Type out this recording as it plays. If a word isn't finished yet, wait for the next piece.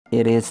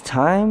It is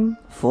time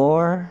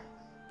for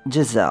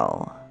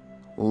Giselle.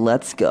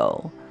 Let's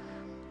go.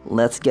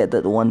 Let's get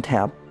that one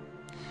tap.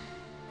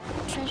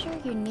 Treasure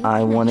your new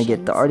I want to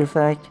get the connections.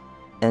 artifact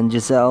and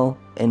Giselle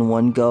in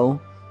one go.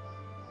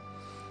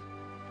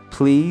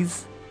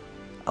 Please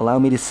allow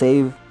me to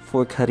save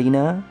for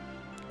Karina.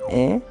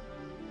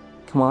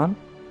 Come on.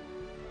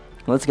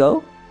 Let's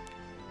go.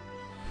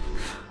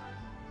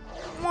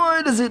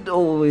 Why does that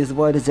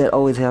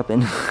always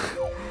happen?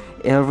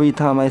 Every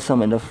time I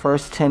summon, the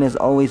first 10 is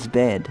always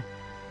bad.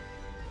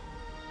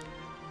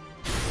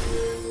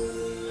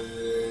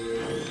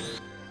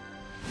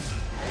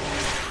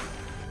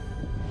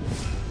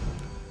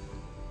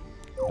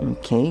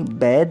 Okay,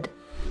 bad.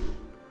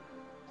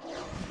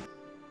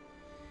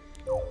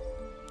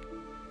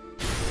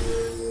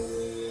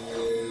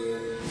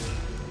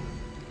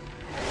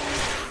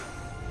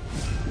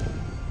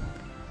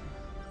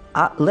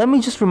 Let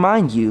me just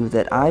remind you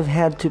that I've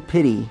had to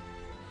pity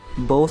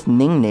both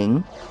Ning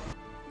Ning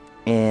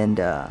and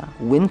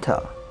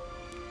Winter.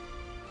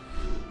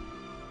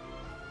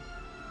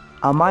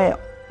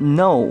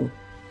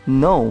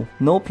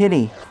 No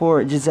pity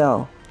for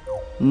Giselle.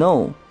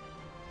 No.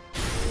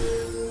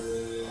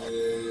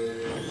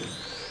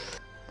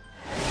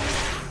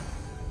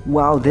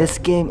 Wow, this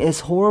game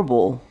is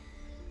horrible.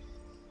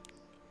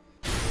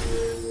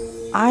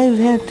 I've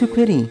had to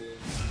pity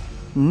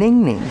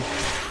Ning Ning,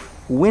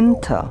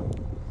 Winter,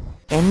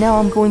 and now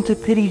I'm going to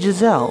pity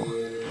Giselle.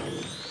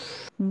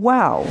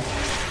 Wow.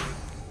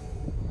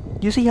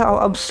 You see how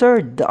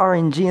absurd the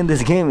RNG in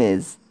this game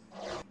is?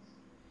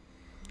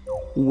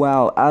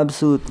 Wow,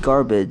 absolute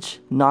garbage.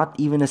 Not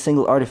even a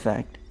single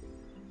artifact.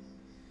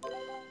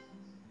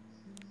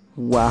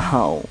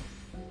 Wow.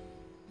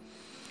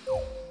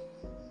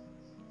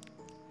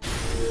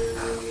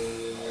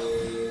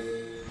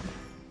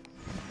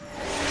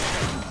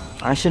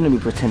 I shouldn't be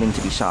pretending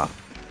to be shocked.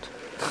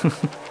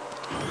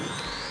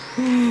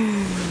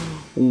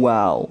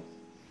 Wow.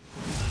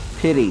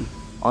 Pity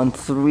on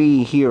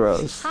 3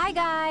 heroes. Hi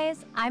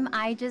guys, I'm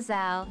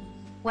Giselle.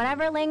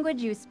 Whatever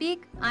language you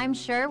speak, I'm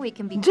sure we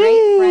can be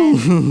great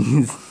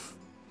friends.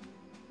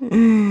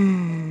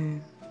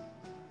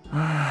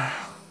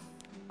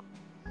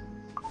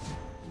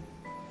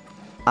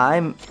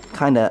 I'm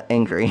kinda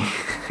angry.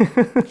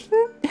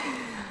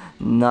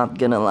 Not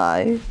gonna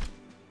lie.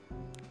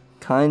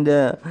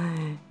 Kinda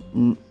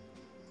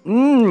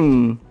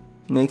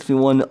makes me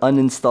want to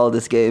uninstall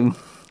this game.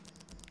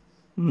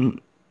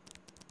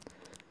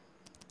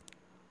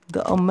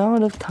 The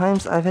amount of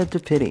times I've had to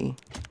pity.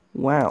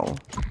 Wow.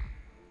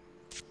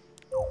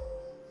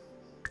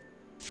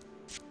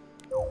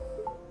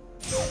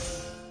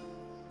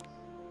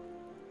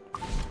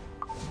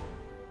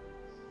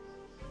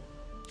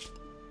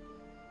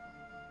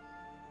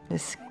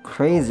 It's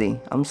crazy.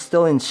 I'm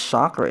still in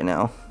shock right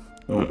now.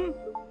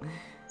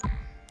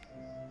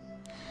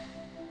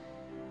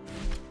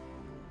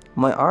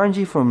 My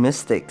RNG for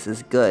Mystics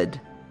is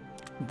good,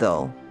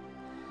 though.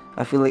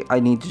 I feel like I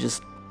need to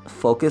just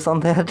focus on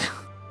that.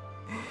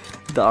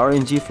 The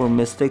RNG for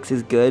Mystics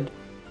is good.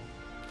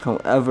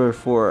 However,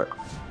 for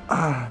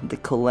the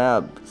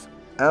collabs,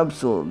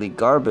 absolutely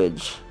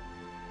garbage.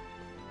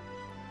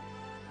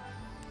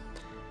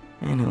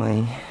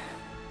 Anyway,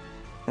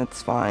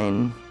 that's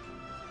fine.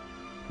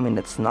 I mean,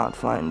 it's not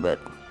fine, but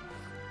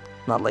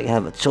not like I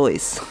have a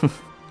choice.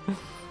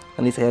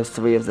 At least I have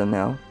 3 of them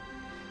now.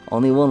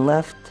 Only 1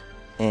 left,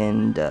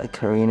 and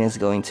Karina is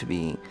going to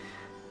be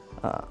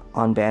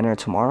on banner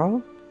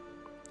tomorrow.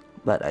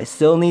 But I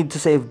still need to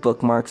save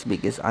bookmarks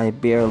because I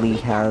barely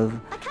have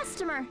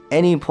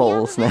any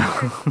polls now.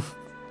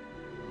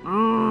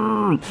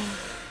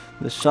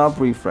 The shop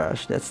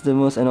refresh, that's the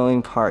most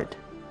annoying part.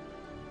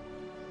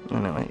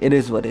 Anyway, it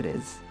is what it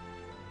is.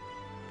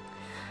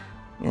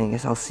 I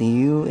guess I'll see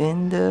you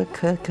in the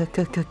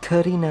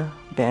Karina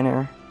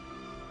banner.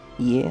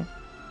 Yeah.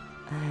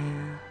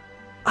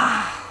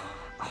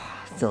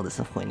 Still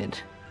disappointed.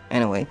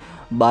 Anyway,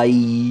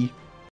 bye.